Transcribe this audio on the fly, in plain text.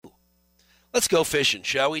Let's go fishing,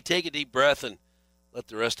 shall we? Take a deep breath and let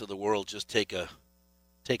the rest of the world just take a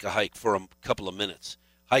hike for a couple of minutes.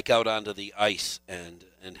 Hike out onto the ice and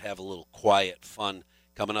have a little quiet fun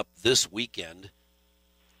coming up this weekend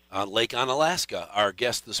on Lake Onalaska. Our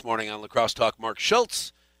guest this morning on Lacrosse Talk, Marc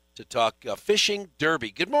Shultz, to talk fishing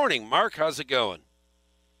derby. Good morning, Marc. How's it going?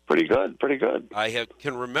 Pretty good, pretty good. I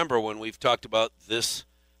can remember when we've talked about this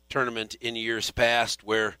tournament in years past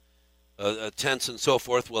where tents and so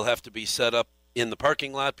forth will have to be set up in the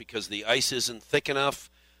parking lot because the ice isn't thick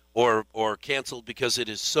enough, or canceled because it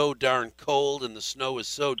is so darn cold and the snow is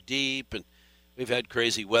so deep, and we've had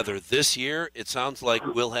crazy weather. This year, it sounds like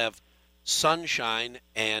we'll have sunshine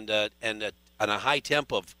and a high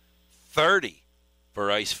temp of 30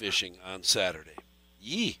 for ice fishing on Saturday.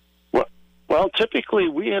 Yee. Well, typically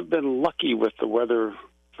we have been lucky with the weather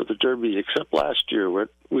for the Derby, except last year.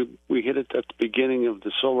 We hit it at the beginning of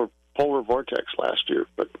the polar vortex last year,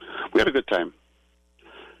 but we had a good time.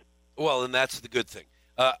 Well, and that's the good thing.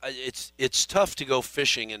 It's tough to go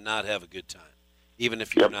fishing and not have a good time, even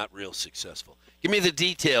if you're not real successful. Give me the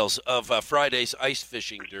details of Friday's ice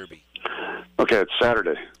fishing derby. Okay, it's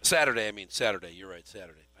Saturday. Saturday. You're right,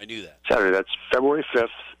 Saturday. I knew that. Saturday, that's February 5th,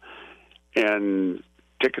 and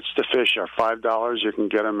tickets to fish are $5. You can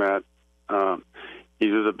get them at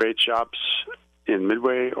either the bait shops in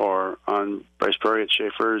Midway or on Bryce Prairie at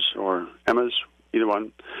Schaefer's or Emma's, either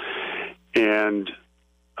one. And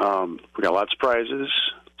we got lots of prizes.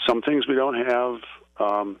 Some things we don't have.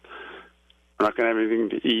 We're not going to have anything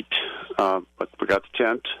to eat, but we got the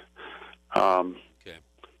tent. Okay.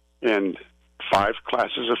 And 5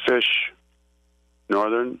 classes of fish: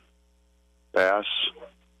 northern, bass,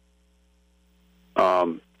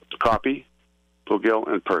 crappie,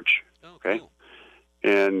 bluegill, and perch. Oh, okay. Cool.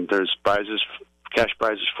 And there's cash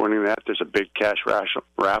prizes for winning that. There's a big cash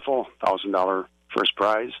raffle, $1,000 first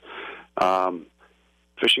prize.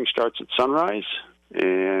 Fishing starts at sunrise,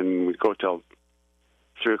 and we go till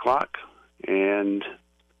 3 o'clock, and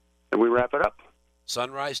then we wrap it up.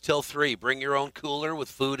 Sunrise till 3. Bring your own cooler with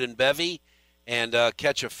food and bevy, and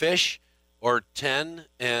catch a fish or 10,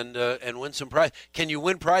 and win some prize. Can you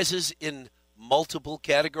win prizes in multiple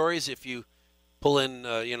categories if you pull in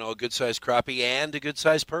a good sized crappie and a good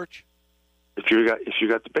sized perch? If you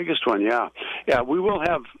got the biggest one, yeah. We will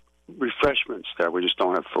have refreshments there. We just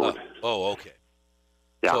don't have food. Oh, okay.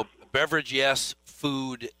 Yeah. So beverage, yes.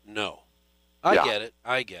 Food, no. I get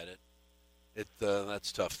it.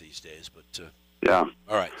 That's tough these days, but yeah.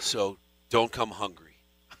 All right. So don't come hungry.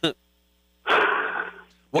 Don't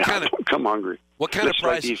come hungry. What kind of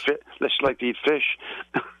prize? Let's like to eat fish.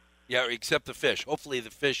 Yeah, except the fish. Hopefully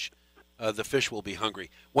the fish will be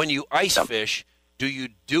hungry. When you ice fish, do you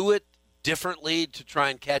do it differently to try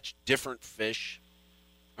and catch different fish?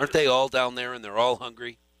 Aren't they all down there and they're all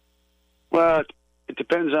hungry? Well, it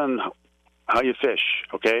depends on how you fish,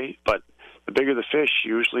 okay? But the bigger the fish,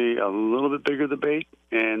 usually a little bit bigger the bait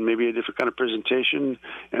and maybe a different kind of presentation,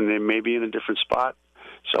 and they may be in a different spot.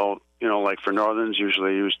 So, like for northerns,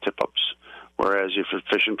 usually use tip-ups, whereas if you're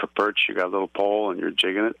fishing for perch, you got a little pole and you're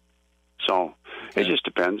jigging it. So It just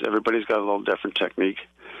depends. Everybody's got a little different technique.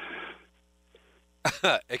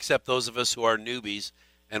 Except those of us who are newbies,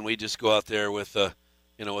 and we just go out there with a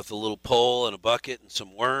little pole and a bucket and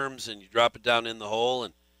some worms, and you drop it down in the hole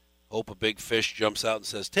and hope a big fish jumps out and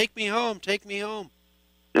says, "Take me home, take me home."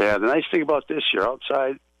 Yeah, the nice thing about this, you're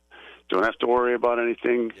outside, don't have to worry about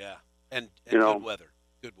anything. Yeah, and good weather.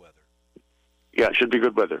 Good weather. Yeah, it should be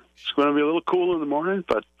good weather. It's going to be a little cool in the morning,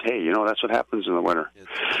 but hey, that's what happens in the winter.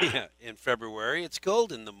 In February, it's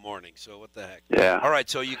cold in the morning, so what the heck? Yeah. All right,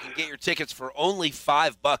 so you can get your tickets for only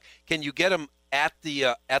 $5. Can you get them at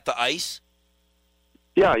the ice?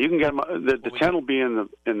 Yeah, you can get them. The tent will be in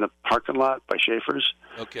the parking lot by Schaefer's.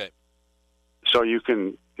 Okay. So you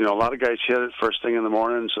can, a lot of guys hit it first thing in the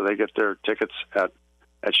morning, so they get their tickets at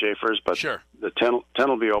Schaefer's. But sure, the tent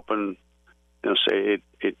will be open. Say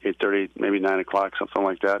 8:30, maybe 9 o'clock, something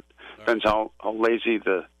like that. Depends how lazy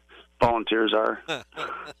the volunteers are.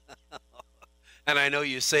 And I know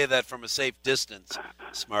you say that from a safe distance,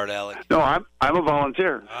 smart aleck. No, I'm a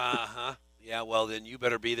volunteer. Yeah, well then you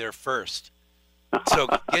better be there first. So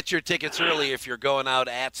get your tickets early if you're going out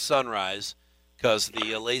at sunrise, because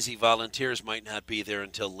the lazy volunteers might not be there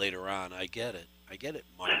until later on. I get it,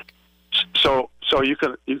 Marc. So you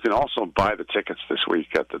can also buy the tickets this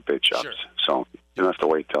week at the bait shops. Sure. So you don't have to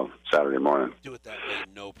wait till Saturday morning. Do it that way,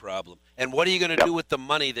 no problem. And what are you going to do with the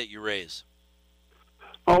money that you raise?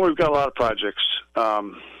 Oh, we've got a lot of projects.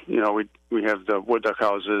 We have the wood duck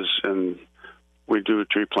houses, and we do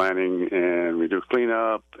tree planting, and we do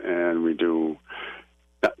cleanup, and we do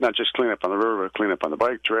not just clean up on the river, but clean up on the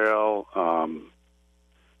bike trail.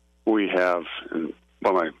 We have, and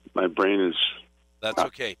well, my brain is. That's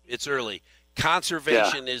okay. It's early.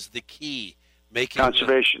 Conservation is the key.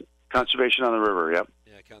 Conservation on the river. Yep.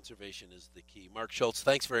 Yeah, conservation is the key. Marc Shultz,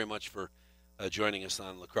 thanks very much for joining us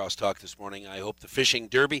on Lacrosse Talk this morning. I hope the fishing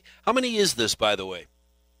derby. How many is this, by the way?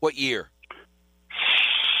 What year?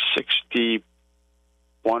 61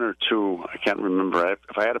 or 2. I can't remember.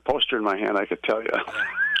 If I had a poster in my hand, I could tell you. Yeah.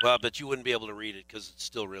 Well, but you wouldn't be able to read it because it's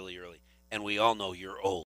still really early, and we all know you're old.